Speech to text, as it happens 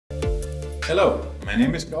Hello, my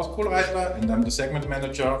name is Klaus Kohlreiter and I'm the segment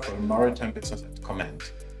manager for the Maritime business at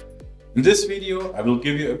Command. In this video, I will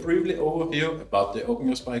give you a brief overview about the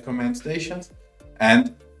Ognios by Command stations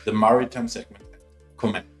and the Maritime segment at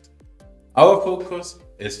Command. Our focus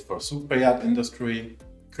is for super yacht industry,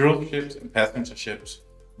 cruise ships and passenger ships,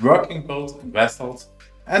 working boats and vessels,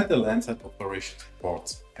 and the landside operations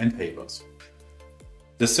ports and harbors.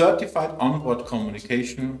 The certified onboard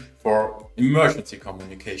communication for emergency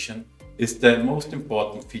communication is the most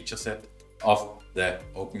important feature set of the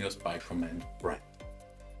Ognios by Command brand.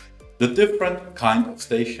 The different kind of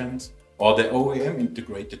stations or the OEM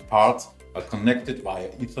integrated parts are connected via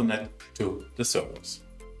Ethernet to the servers.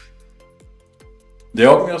 The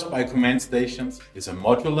Ognios by Command stations is a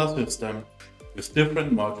modular system with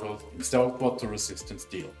different modules in saltwater resistant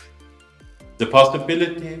steel. The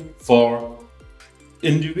possibility for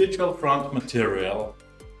individual front material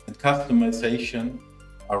and customization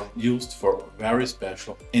are used for very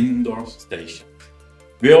special indoor stations.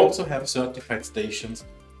 We also have certified stations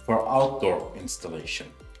for outdoor installation.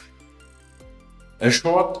 A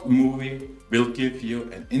short movie will give you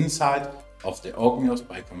an insight of the Ognios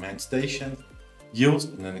by Command stations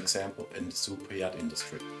used in an example in the super yacht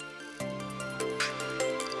industry.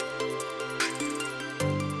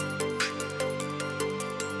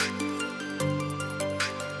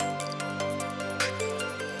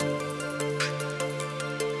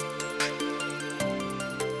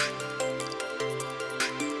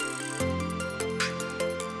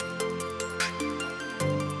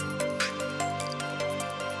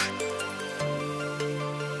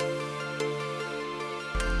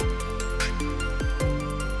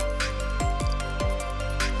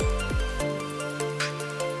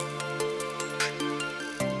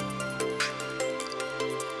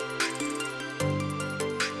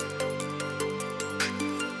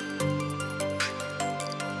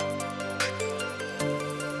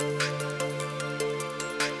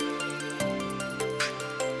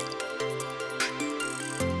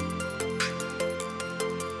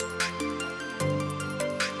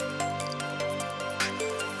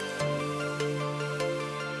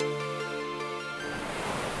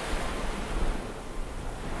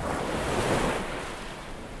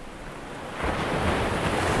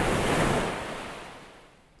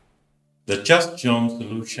 The Just Join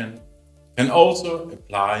solution can also be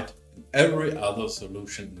applied in every other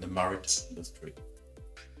solution in the maritime industry.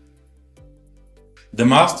 The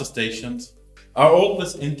master stations are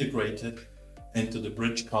always integrated into the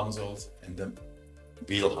bridge consoles and the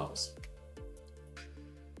wheelhouse.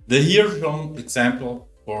 The here shown example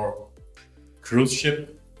for cruise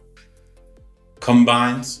ship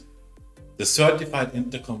combines the certified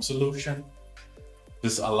Intercom solution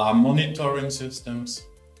with alarm monitoring systems.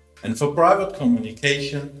 And for private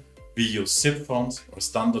communication, we use SIP phones or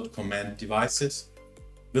standard command devices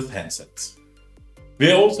with handsets.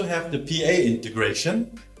 We also have the PA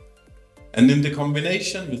integration, and in the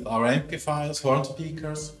combination with our amplifiers, horn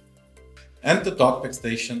speakers, and the talkback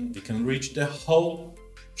station, we can reach the whole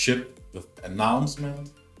ship with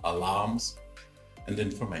announcement, alarms, and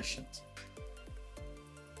information.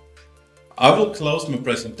 I will close my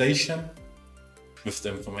presentation with the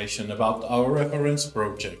information about our reference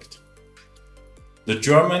project. The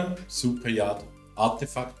German super yacht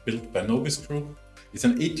Artifact, built by Nobis Group, is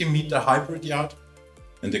an 80-meter hybrid yacht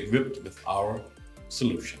and equipped with our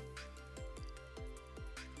solution.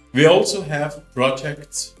 We also have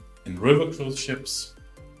projects in river cruise ships,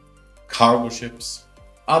 cargo ships,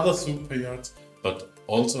 other super yachts, but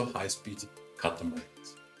also high-speed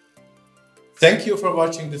catamarans. Thank you for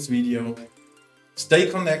watching this video.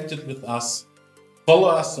 Stay connected with us. Follow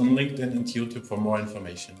us on LinkedIn and YouTube for more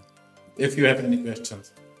information. If you have any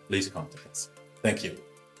questions, please contact us. Thank you.